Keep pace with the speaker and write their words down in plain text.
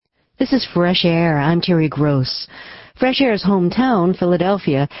This is Fresh Air. I'm Terry Gross. Fresh Air's hometown,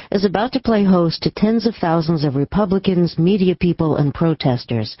 Philadelphia, is about to play host to tens of thousands of Republicans, media people, and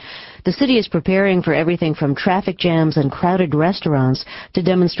protesters. The city is preparing for everything from traffic jams and crowded restaurants to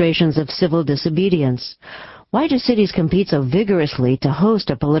demonstrations of civil disobedience. Why do cities compete so vigorously to host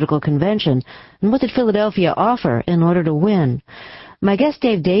a political convention? And what did Philadelphia offer in order to win? My guest,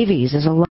 Davies, is a